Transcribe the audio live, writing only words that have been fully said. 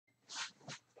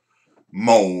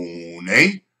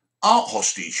Morning, Art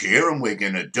Hostage here, and we're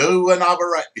going to do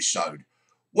another episode.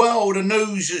 Well, the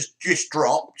news has just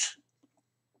dropped.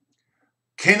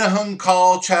 Kinahan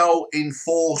Cartel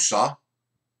enforcer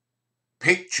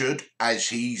pictured as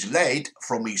he's led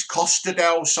from his Costa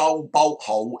del Sol bolt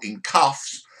hole in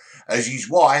cuffs as his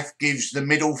wife gives the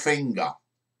middle finger.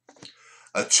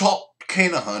 A top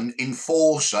Kinahan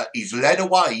enforcer is led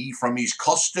away from his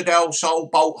Costa del Sol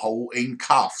bolt hole in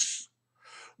cuffs,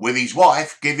 with his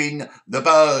wife giving the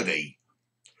birdie.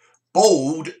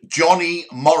 Bald Johnny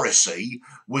Morrissey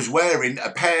was wearing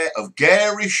a pair of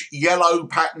garish yellow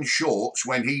pattern shorts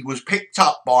when he was picked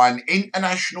up by an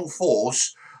international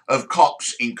force of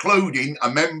cops, including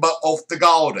a member of the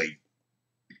Gardaí.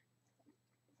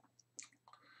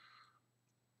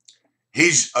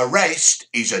 His arrest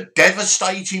is a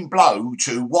devastating blow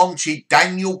to wanted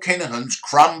Daniel Kinahan's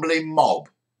crumbling mob.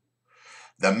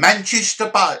 The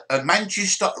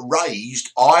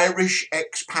Manchester-raised Irish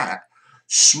expat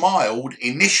smiled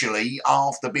initially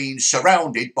after being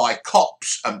surrounded by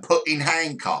cops and put in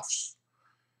handcuffs.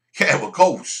 Yeah, of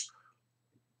course.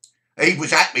 He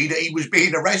was happy that he was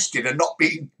being arrested and not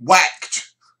being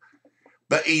whacked.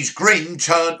 But his grin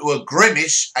turned to a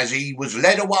grimace as he was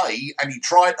led away, and he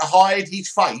tried to hide his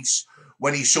face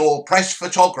when he saw press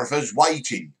photographers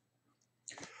waiting.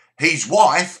 His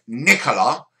wife,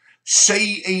 Nicola,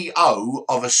 CEO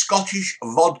of a Scottish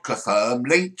vodka firm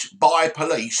linked by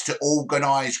police to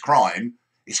organised crime,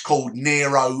 it's called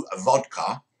Nero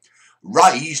Vodka,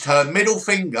 raised her middle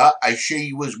finger as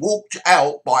she was walked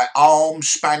out by armed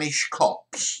Spanish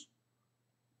cops.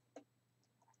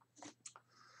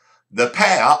 The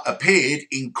pair appeared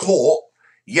in court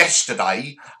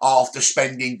yesterday after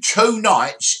spending 2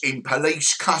 nights in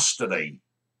police custody.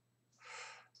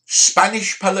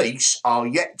 Spanish police are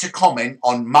yet to comment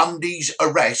on Monday's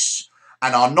arrests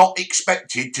and are not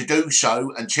expected to do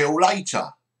so until later.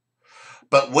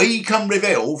 But we can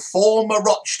reveal former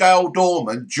Rochdale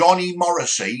doorman Johnny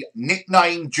Morrissey,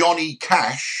 nicknamed Johnny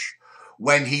Cash,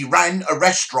 when he ran a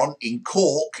restaurant in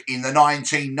Cork in the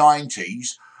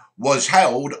 1990s, was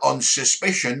held on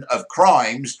suspicion of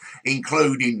crimes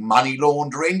including money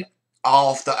laundering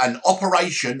after an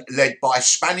operation led by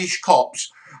Spanish cops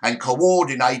and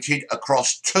coordinated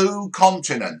across 2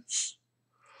 continents.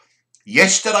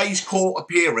 Yesterday's court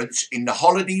appearance in the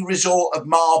holiday resort of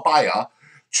Marbella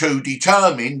to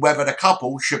determine whether the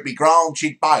couple should be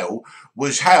granted bail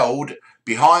was held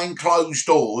behind closed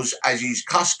doors, as is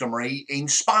customary in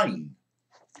Spain.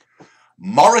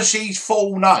 Morrissey's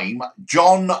full name,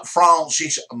 John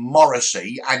Francis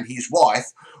Morrissey, and his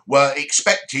wife were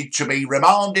expected to be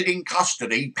remanded in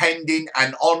custody pending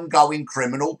an ongoing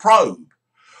criminal probe,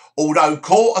 although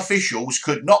court officials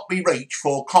could not be reached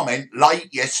for comment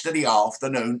late yesterday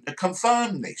afternoon to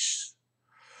confirm this.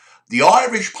 The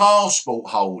Irish passport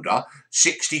holder,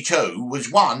 62, was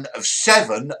one of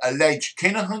 7 alleged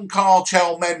Kinahan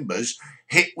Cartel members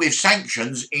hit with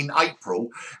sanctions in April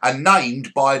and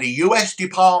named by the US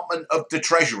Department of the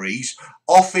Treasury's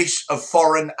Office of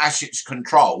Foreign Assets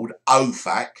Control,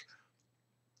 OFAC.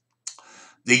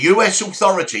 The US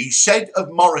authorities said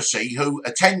of Morrissey, who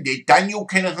attended Daniel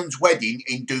Kinahan's wedding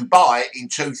in Dubai in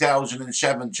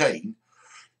 2017,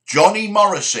 Johnny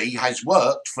Morrissey has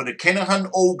worked for the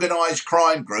Kinahan organised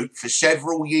crime group for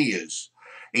several years,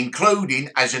 including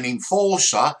as an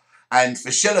enforcer, and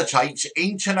facilitates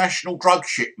international drug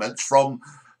shipments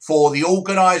for the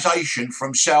organisation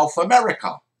from South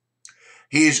America.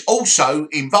 He is also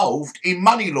involved in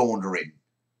money laundering.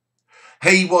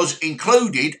 He was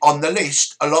included on the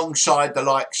list alongside the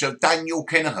likes of Daniel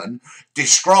Kinahan,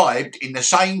 described in the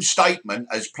same statement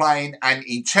as playing an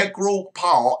integral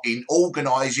part in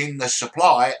organising the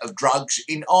supply of drugs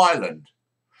in Ireland.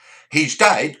 His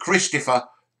dad, Christopher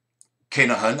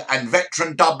Kinahan, and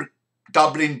veteran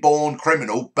Dublin-born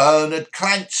criminal Bernard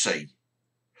Clancy.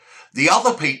 The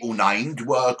other people named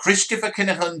were Christopher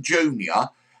Kinahan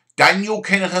Jr., Daniel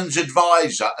Kinahan's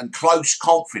advisor and close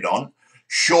confidant,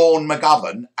 Sean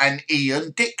McGovern, and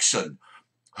Ian Dixon,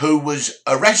 who was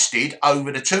arrested over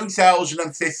the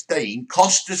 2015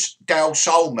 Costa del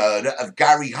Sol murder of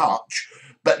Gary Hutch,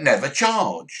 but never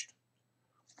charged.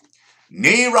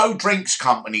 Nero Drinks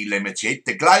Company Limited,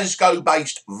 the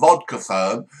Glasgow-based vodka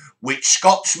firm which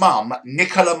Scott's mum,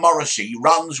 Nicola Morrissey,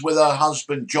 runs with her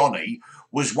husband Johnny,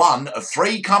 was one of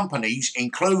 3 companies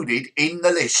included in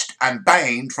the list and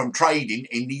banned from trading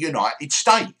in the United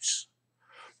States.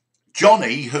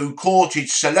 Johnny, who courted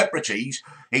celebrities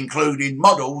including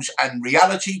models and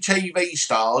reality TV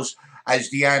stars as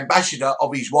the ambassador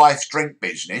of his wife's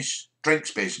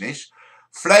drinks business,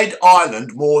 fled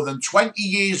Ireland more than 20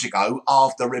 years ago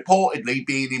after reportedly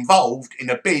being involved in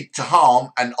a bid to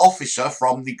harm an officer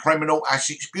from the Criminal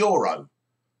Assets Bureau.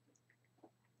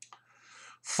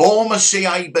 Former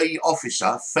CAB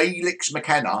officer Felix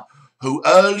McKenna, who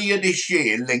earlier this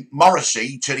year linked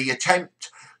Morrissey to the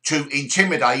attempt to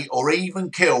intimidate or even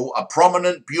kill a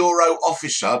prominent bureau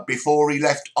officer before he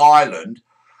left Ireland,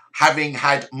 having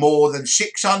had more than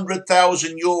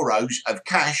 €600,000 of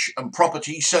cash and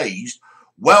property seized,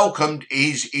 welcomed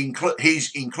his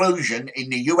inclusion in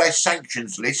the US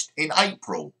sanctions list in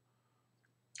April.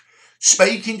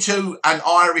 Speaking to an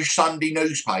Irish Sunday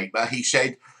newspaper, he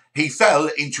said he fell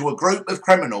into a group of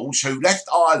criminals who left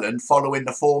Ireland following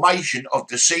the formation of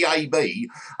the CAB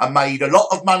and made a lot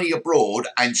of money abroad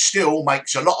and still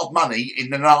makes a lot of money in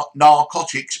the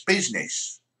narcotics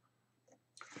business.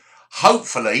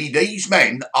 Hopefully these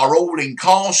men are all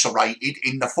incarcerated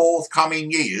in the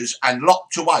forthcoming years and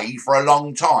locked away for a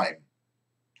long time.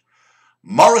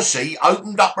 Morrissey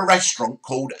opened up a restaurant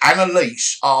called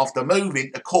Annalise after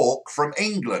moving to Cork from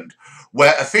England,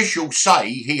 where officials say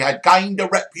he had gained a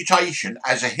reputation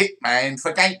as a hitman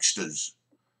for gangsters.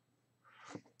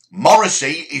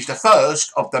 Morrissey is the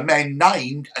first of the men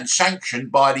named and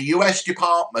sanctioned by the US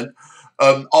Department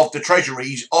of the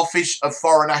Treasury's Office of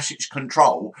Foreign Assets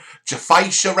Control to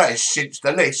face arrest since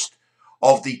the list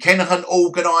of the Kinahan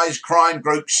organised crime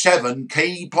group's 7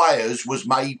 key players was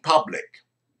made public.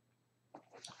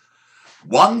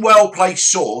 One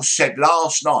well-placed source said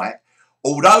last night,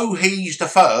 although he's the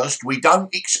first, we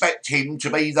don't expect him to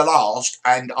be the last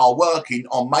and are working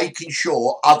on making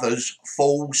sure others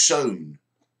fall soon.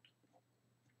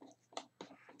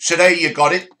 So there you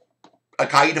got it.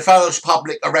 Okay, the first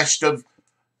public arrest of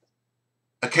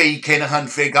a key Kinahan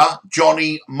figure,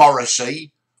 Johnny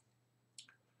Morrissey.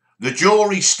 The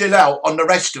jury's still out on the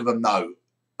rest of them though,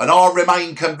 and I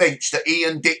remain convinced that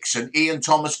Ian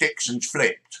Thomas Dixon's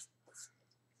flipped.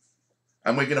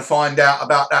 And we're going to find out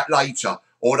about that later,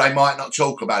 or they might not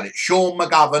talk about it. Sean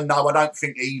McGovern, no, I don't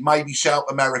think maybe South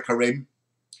America him.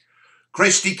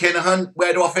 Christy Kinahan,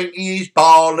 where do I think he is?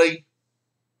 Bali.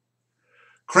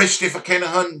 Christopher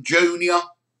Kinahan Jr.,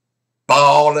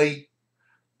 Bali.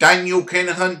 Daniel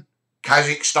Kinahan,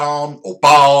 Kazakhstan, or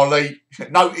Bali.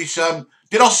 Notice,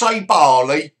 did I say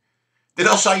Bali? Did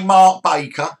I say Mark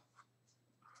Baker?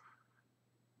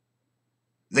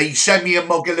 The Semyon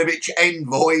Mogilevich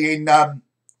envoy in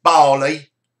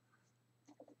Bali.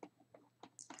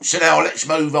 So now let's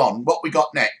move on. What we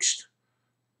got next?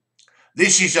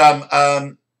 This is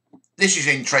an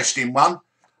interesting one.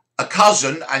 A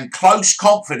cousin and close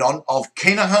confidant of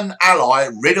Kinahan ally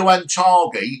Ridwan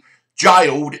Taghi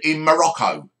jailed in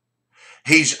Morocco.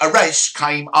 His arrest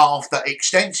came after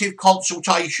extensive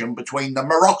consultation between the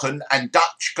Moroccan and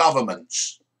Dutch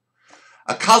governments.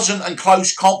 A cousin and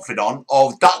close confidant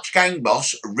of Dutch gang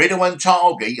boss Ridwan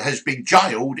Taghi has been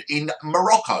jailed in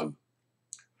Morocco.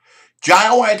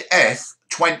 Jawad F,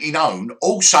 29,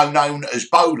 also known as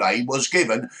Bole, was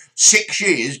given 6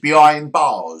 years behind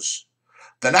bars.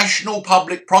 The National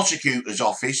Public Prosecutor's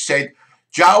Office said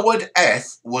Jawad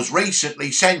F was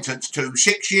recently sentenced to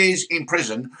 6 years in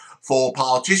prison for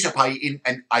participating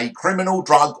in a criminal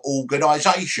drug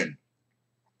organisation.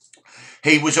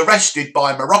 He was arrested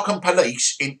by Moroccan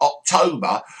police in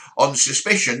October on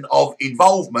suspicion of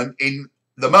involvement in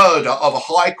the murder of a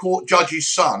High Court judge's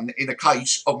son in a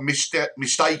case of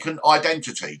mistaken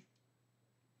identity.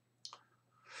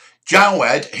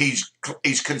 Jawad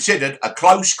is considered a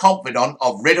close confidant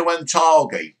of Ridwan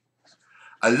Taghi,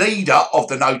 a leader of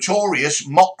the notorious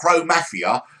Mokro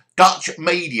Mafia. Dutch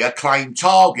media claimed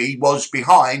Taghi was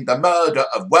behind the murder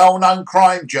of well-known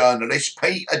crime journalist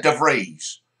Peter de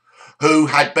Vries, who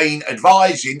had been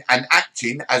advising and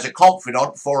acting as a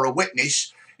confidant for a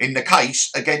witness in the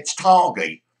case against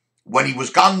Taghi when he was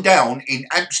gunned down in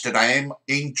Amsterdam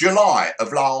in July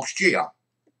of last year.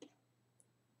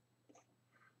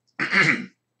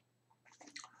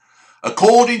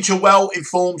 According to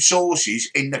well-informed sources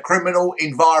in the criminal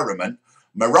environment,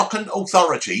 Moroccan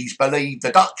authorities believe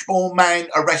the Dutch-born man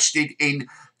arrested in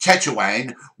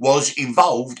Tétouan was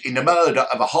involved in the murder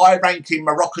of a high-ranking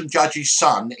Moroccan judge's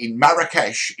son in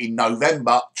Marrakesh in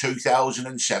November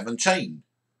 2017.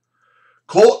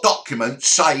 Court documents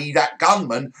say that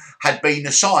gunman had been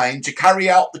assigned to carry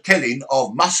out the killing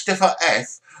of Mustafa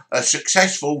F, a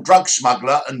successful drug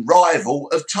smuggler and rival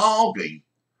of Taghi.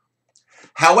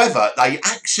 However, they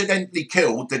accidentally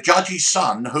killed the judge's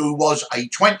son, who was a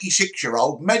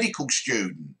 26-year-old medical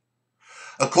student.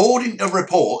 According to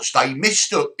reports, they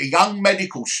mistook the young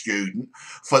medical student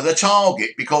for the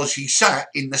target because he sat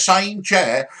in the same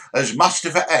chair as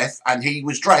Mustafa F and he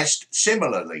was dressed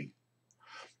similarly.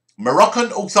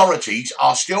 Moroccan authorities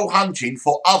are still hunting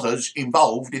for others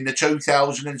involved in the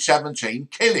 2017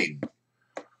 killing.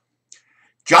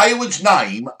 Jayward's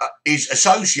name is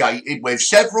associated with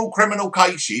several criminal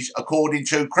cases according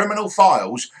to criminal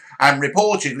files, and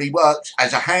reportedly works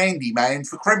as a handyman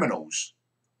for criminals.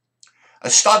 A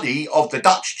study of the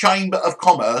Dutch Chamber of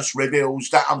Commerce reveals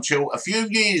that until a few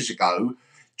years ago,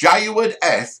 Jayward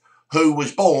F., who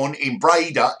was born in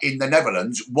Breda in the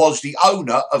Netherlands, was the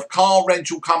owner of car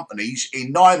rental companies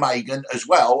in Nijmegen as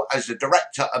well as the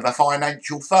director of a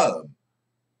financial firm.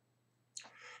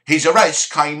 His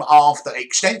arrest came after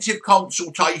extensive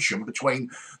consultation between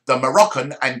the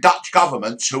Moroccan and Dutch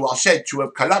governments, who are said to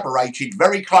have collaborated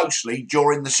very closely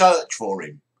during the search for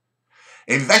him.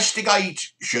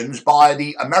 Investigations by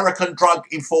the American Drug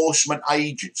Enforcement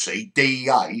Agency,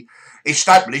 DEA,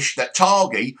 established that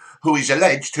Targi, who is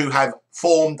alleged to have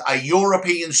formed a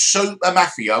European super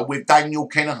mafia with Daniel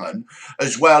Kinahan,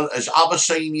 as well as other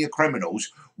senior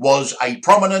criminals, was a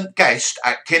prominent guest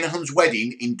at Kinahan's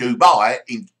wedding in Dubai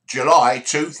in July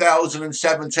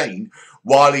 2017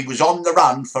 while he was on the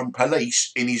run from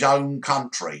police in his own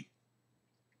country.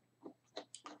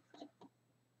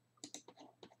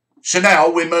 So now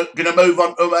we're going to move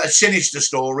on to a sinister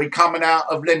story coming out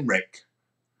of Limerick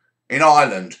in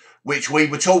Ireland, which we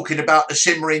were talking about the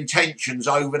simmering tensions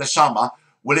over the summer.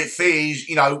 Well, it fears,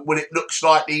 well, it looks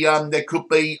like there could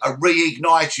be a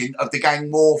reigniting of the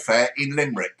gang warfare in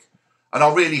Limerick. And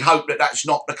I really hope that that's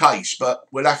not the case, but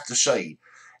we'll have to see.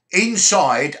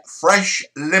 Inside, fresh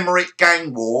Limerick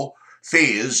gang war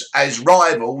fears as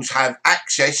rivals have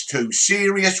access to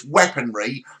serious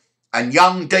weaponry and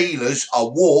young dealers are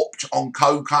warped on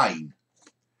cocaine.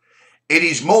 It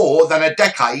is more than a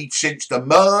decade since the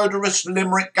murderous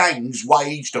Limerick gangs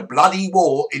waged a bloody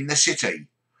war in the city,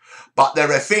 but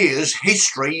there are fears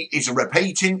history is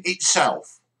repeating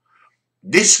itself.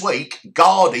 This week,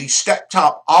 Gardaí stepped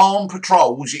up armed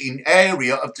patrols in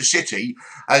area of the city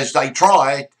as they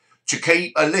tried to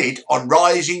keep a lid on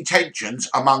rising tensions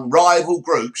among rival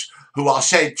groups who are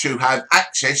said to have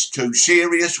access to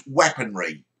serious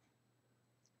weaponry.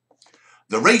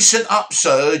 The recent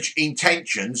upsurge in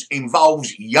tensions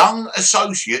involves young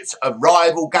associates of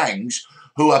rival gangs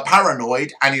who are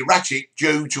paranoid and erratic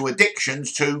due to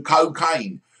addictions to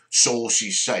cocaine,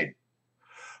 sources said.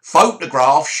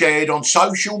 Photographs shared on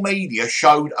social media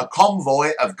showed a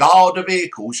convoy of Garda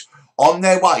vehicles on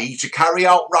their way to carry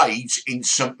out raids in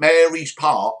St Mary's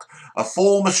Park, a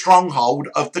former stronghold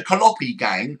of the Calliope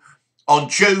gang, on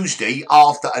Tuesday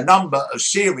after a number of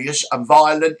serious and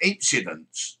violent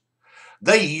incidents.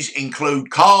 These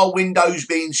include car windows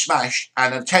being smashed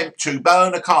and an attempt to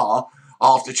burn a car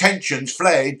after tensions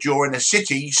flared during a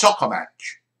city soccer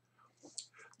match.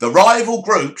 The rival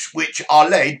groups, which are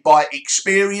led by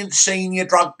experienced senior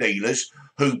drug dealers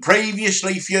who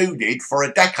previously feuded for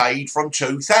a decade from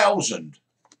 2000.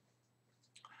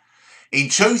 In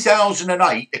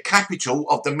 2008, the capital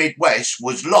of the Midwest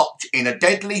was locked in a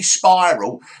deadly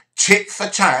spiral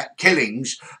tit-for-tat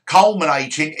killings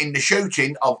culminating in the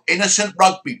shooting of innocent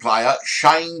rugby player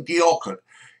Shane G.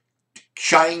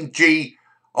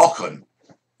 Ocken.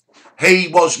 He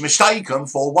was mistaken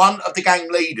for one of the gang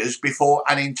leaders before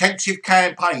an intensive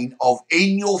campaign of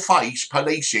in-your-face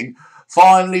policing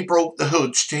finally brought the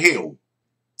hoods to heel.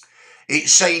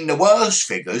 It's seen the worst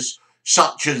figures,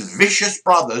 such as vicious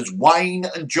brothers Wayne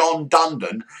and John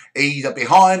Dundon, either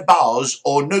behind bars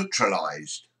or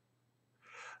neutralised.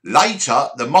 Later,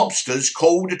 the mobsters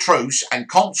called a truce and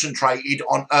concentrated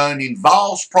on earning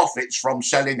vast profits from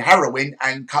selling heroin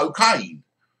and cocaine.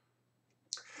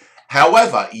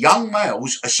 However, young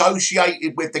males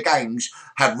associated with the gangs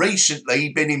have recently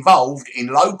been involved in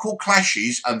local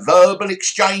clashes and verbal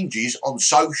exchanges on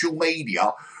social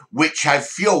media, which have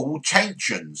fueled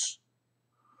tensions.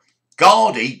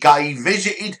 Gardaí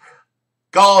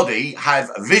have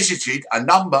visited a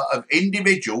number of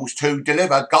individuals to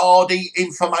deliver Gardaí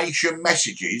information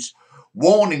messages,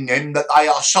 warning them that they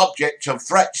are subject to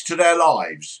threats to their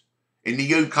lives. In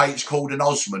the UK, it's called an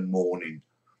Osmond warning.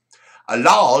 A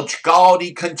large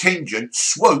Gardaí contingent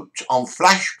swooped on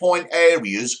flashpoint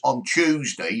areas on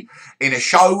Tuesday in a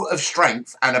show of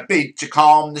strength and a bid to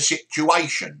calm the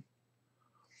situation.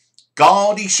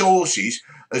 Gardaí sources,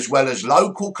 as well as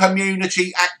local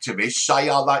community activists, say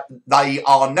that they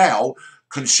are now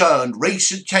concerned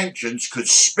recent tensions could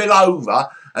spill over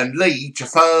and lead to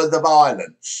further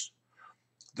violence.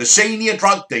 The senior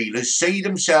drug dealers see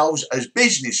themselves as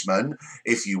businessmen,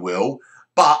 if you will,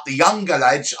 but the younger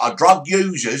lads are drug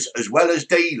users as well as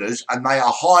dealers, and they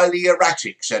are highly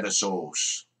erratic, said a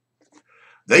source.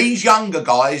 These younger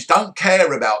guys don't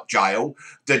care about jail.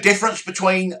 The difference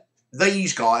between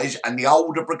these guys and the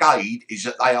older brigade is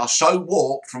that they are so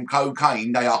warped from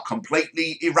cocaine, they are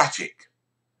completely erratic.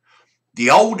 The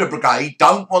older brigade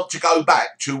don't want to go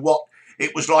back to what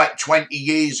it was like 20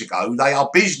 years ago. They are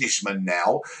businessmen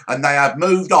now, and they have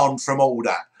moved on from all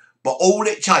that. But all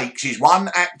it takes is one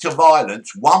act of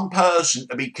violence, one person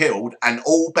to be killed, and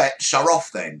all bets are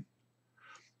off then.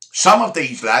 Some of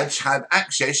these lads have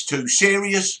access to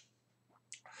serious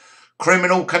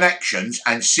criminal connections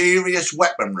and serious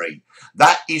weaponry.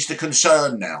 That is the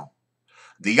concern now.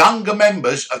 The younger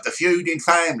members of the feuding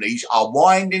families are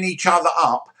winding each other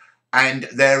up, and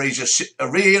there is a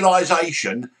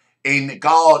realisation in the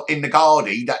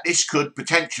Gardaí that this could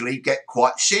potentially get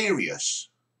quite serious.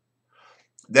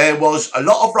 There was a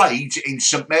lot of raids in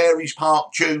St Mary's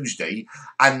Park Tuesday,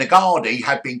 and the Gardaí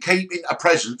had been keeping a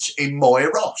presence in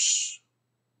Morrissey.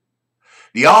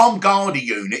 The armed Gardaí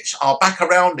units are back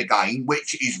around again,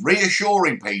 which is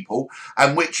reassuring people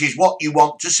and which is what you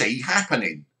want to see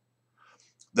happening.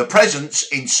 The presence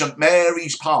in St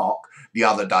Mary's Park the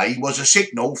other day was a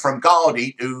signal from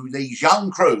Gardaí to these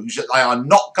young crews that they are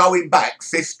not going back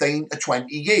 15 to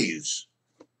 20 years.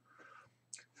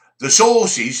 The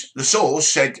source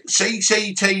said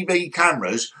CCTV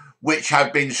cameras, which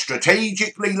have been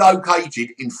strategically located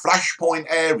in flashpoint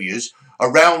areas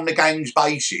around the gang's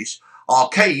bases, are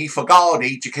key for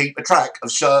Gardaí to keep a track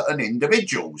of certain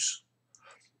individuals.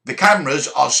 The cameras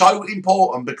are so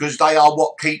important because they are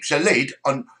what keeps a lid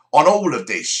on all of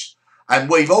this. And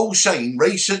we've all seen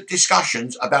recent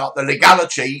discussions about the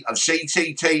legality of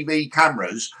CCTV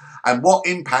cameras and what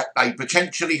impact they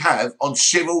potentially have on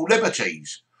civil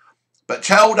liberties. But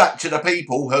tell that to the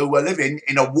people who were living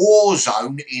in a war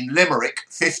zone in Limerick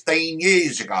 15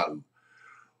 years ago.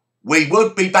 We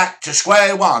would be back to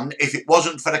square one if it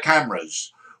wasn't for the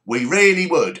cameras. We really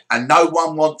would, and no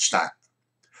one wants that.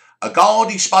 A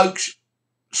Gardaí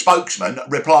spokesman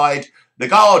replied, "The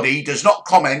Gardaí does not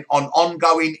comment on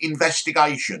ongoing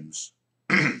investigations."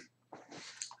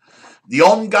 The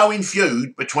ongoing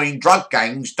feud between drug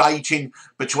gangs dating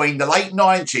between the late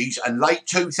 90s and late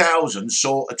 2000s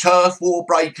saw a turf war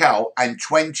break out and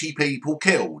 20 people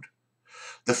killed.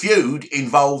 The feud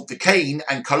involved the Keane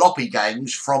and Calliope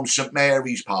gangs from St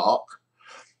Mary's Park,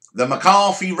 the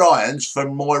McCarthy Ryans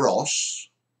from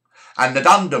Morrissey, and the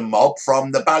Dundon mob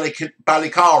from the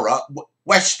Ballycara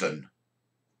Western.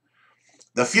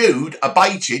 The feud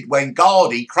abated when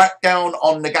Gardaí cracked down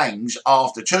on the gangs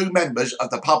after two members of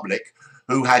the public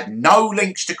who had no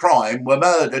links to crime were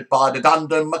murdered by the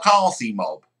Dundon McCarthy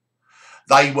mob.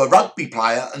 They were rugby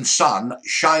player and son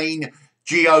Shane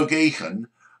Geoghegan,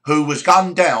 who was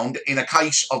gunned down in a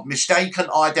case of mistaken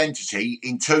identity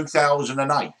in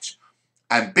 2008,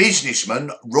 and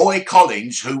businessman Roy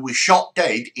Collins, who was shot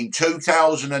dead in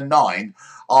 2009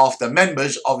 after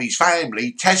members of his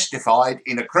family testified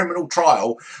in a criminal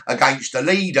trial against the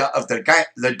leader of the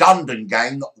Dundon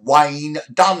gang, Wayne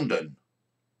Dundon.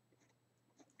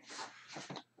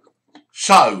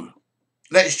 So,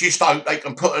 let's just hope they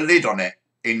can put a lid on it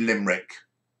in Limerick.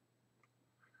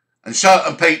 And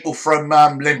certain people from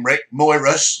Limerick,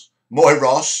 Morrissey,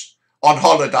 on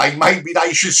holiday, maybe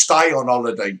they should stay on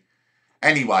holiday.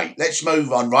 Anyway, let's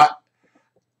move on, right?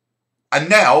 And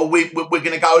now we're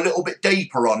going to go a little bit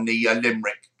deeper on the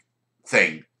Limerick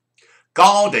thing.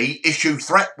 Gardaí issue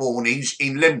threat warnings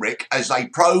in Limerick as they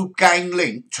probe gang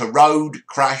link to road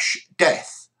crash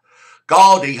death.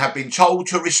 Gardaí have been told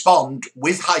to respond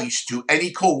with haste to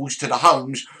any calls to the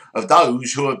homes of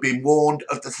those who have been warned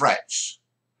of the threats.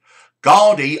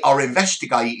 Gardaí are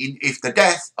investigating if the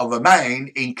death of a man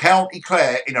in County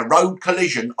Clare in a road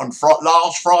collision on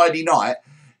last Friday night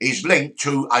is linked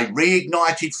to a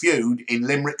reignited feud in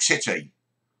Limerick City.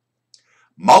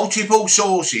 Multiple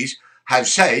sources have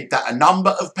said that a number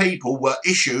of people were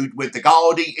issued with the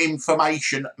Gardaí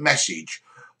information message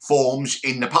forms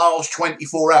in the past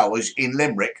 24 hours in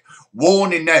Limerick,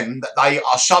 warning them that they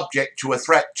are subject to a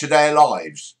threat to their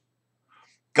lives.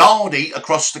 Gardaí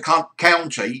across the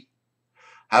county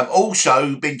have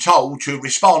also been told to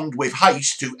respond with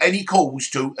haste to any calls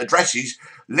to addresses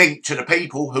linked to the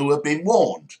people who have been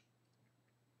warned.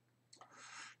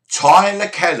 Tyler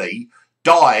Kelly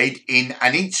died in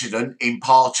an incident in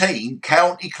Partine,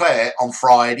 County Clare on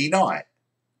Friday night.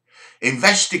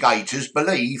 Investigators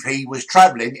believe he was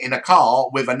travelling in a car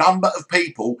with a number of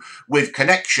people with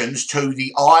connections to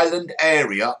the island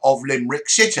area of Limerick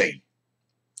City.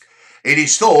 It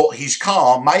is thought his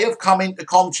car may have come into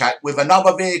contact with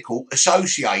another vehicle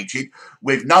associated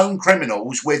with known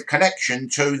criminals with connection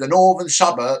to the northern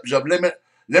suburbs of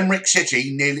Limerick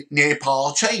City near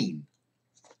Partine.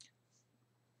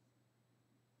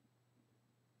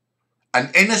 An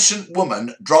innocent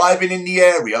woman driving in the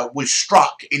area was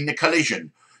struck in the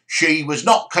collision. She was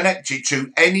not connected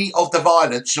to any of the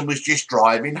violence and was just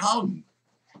driving home.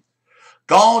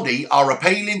 Gardaí are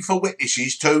appealing for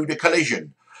witnesses to the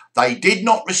collision. They did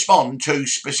not respond to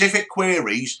specific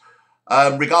queries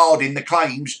regarding the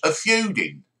claims of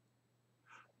feuding.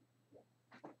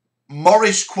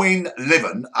 Maurice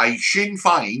Quinn-Livon, a Sinn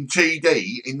Féin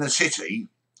TD in the city,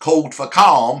 called for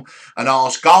calm and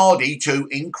asked Gardaí to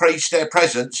increase their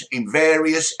presence in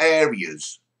various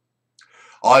areas.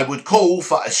 I would call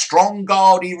for a strong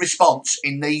Gardaí response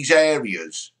in these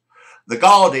areas. The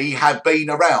Gardaí have been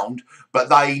around, but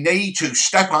they need to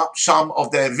step up some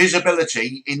of their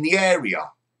visibility in the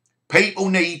area. People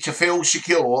need to feel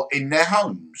secure in their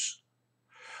homes.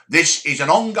 This is an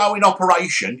ongoing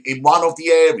operation in one of the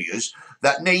areas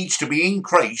that needs to be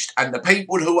increased, and the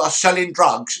people who are selling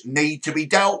drugs need to be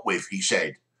dealt with, he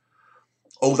said.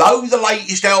 Although the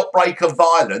latest outbreak of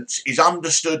violence is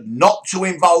understood not to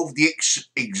involve the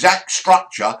exact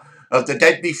structure of the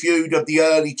deadly feud of the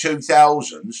early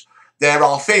 2000s, there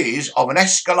are fears of an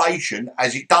escalation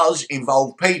as it does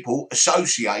involve people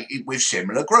associated with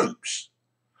similar groups.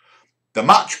 The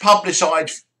much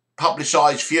publicised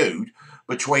feud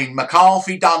between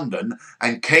McCarthy-Dundon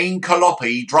and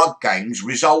Keane-Calliope drug gangs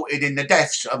resulted in the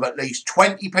deaths of at least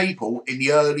 20 people in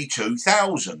the early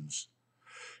 2000s.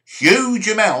 Huge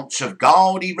amounts of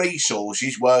Gardaí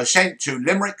resources were sent to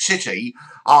Limerick City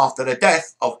after the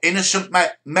death of innocent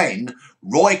men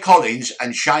Roy Collins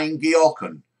and Shane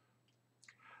Geocan.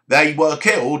 They were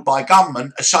killed by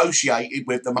gunmen associated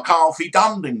with the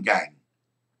McCarthy-Dundon gang.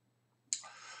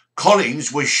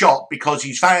 Collins was shot because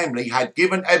his family had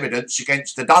given evidence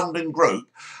against the Dundon group,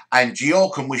 and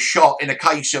Geocan was shot in a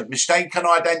case of mistaken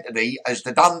identity as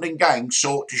the Dundon gang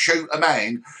sought to shoot a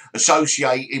man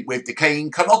associated with the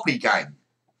Keane-Calliope gang.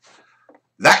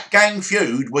 That gang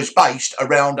feud was based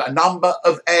around a number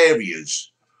of areas,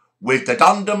 with the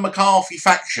Dundon McCarthy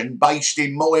faction based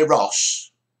in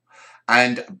Moyross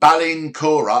and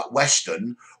Ballincurra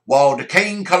Western, while the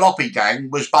Keane-Calliope gang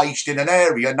was based in an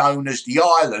area known as the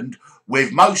Island,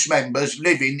 with most members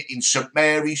living in St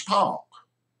Mary's Park.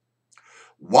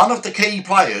 One of the key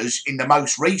players in the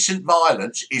most recent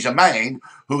violence is a man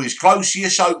who is closely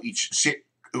associated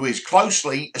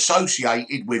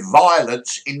with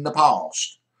violence in the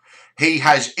past. He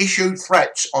has issued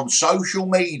threats on social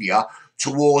media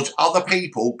towards other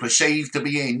people perceived to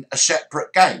be in a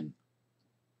separate gang.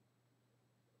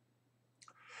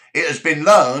 It has been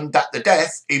learned that the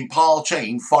death in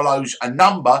Partine follows a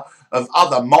number of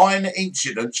other minor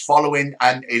incidents following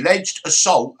an alleged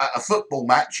assault at a football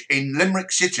match in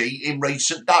Limerick City in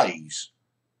recent days.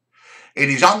 It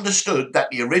is understood that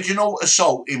the original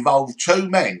assault involved two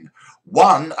men,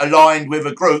 one aligned with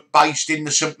a group based in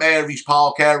the St Mary's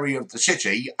Park area of the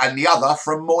city and the other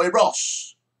from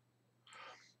Moyross.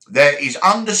 There is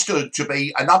understood to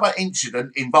be another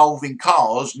incident involving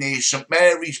cars near St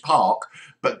Mary's Park,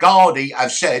 but Gardaí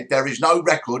have said there is no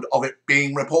record of it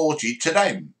being reported to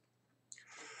them.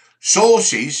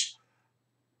 Sources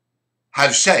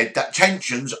have said that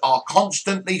tensions are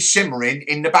constantly simmering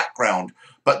in the background,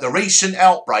 but the recent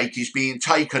outbreak is being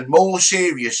taken more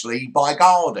seriously by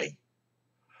Gardaí.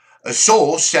 A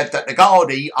source said that the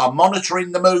Gardaí are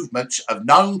monitoring the movements of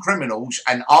known criminals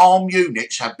and armed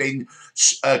units have been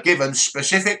given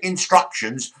specific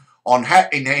instructions on how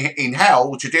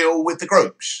to deal with the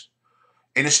groups.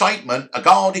 In a statement, a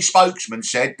Gardaí spokesman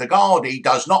said the Gardaí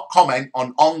does not comment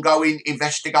on ongoing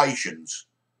investigations.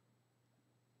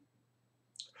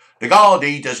 The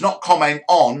Gardaí does not comment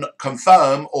on,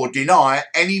 confirm or deny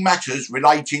any matters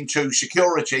relating to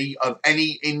security of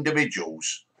any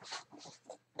individuals.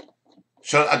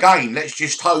 So again, let's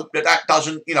just hope that that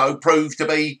doesn't, prove to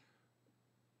be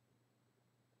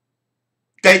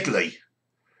deadly.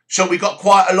 So we've got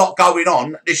quite a lot going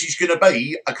on. This is going to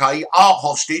be, Art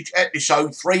Hostage,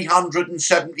 episode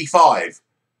 375.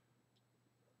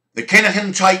 The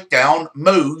Kinahan takedown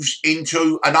moves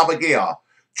into another gear.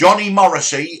 Johnny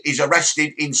Morrissey is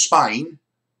arrested in Spain.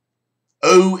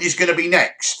 Who is going to be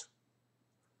next?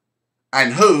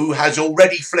 And who has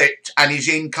already flipped and is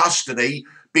in custody,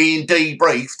 being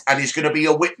debriefed, and is going to be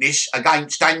a witness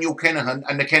against Daniel Kinahan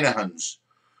and the Kinahans?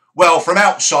 Well, from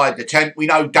outside the tent, we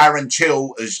know Darren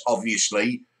Till has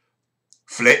obviously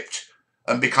flipped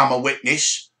and become a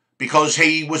witness because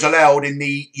he was allowed in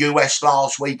the US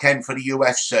last weekend for the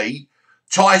UFC.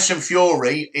 Tyson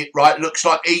Fury, looks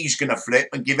like he's going to flip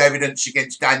and give evidence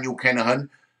against Daniel Kinahan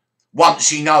once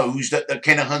he knows that the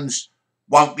Kinahans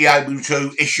won't be able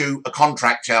to issue a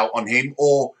contract out on him,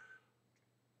 or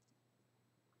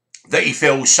that he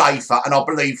feels safer, and I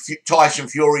believe Tyson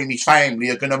Fury and his family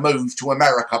are going to move to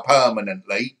America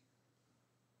permanently.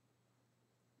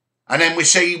 And then we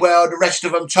see where the rest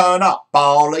of them turn up.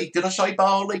 Barley. Did I say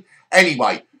Barley?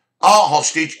 Anyway, Art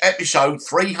Hostage, episode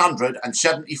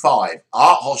 375.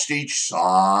 Art Hostage,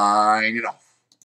 signing off.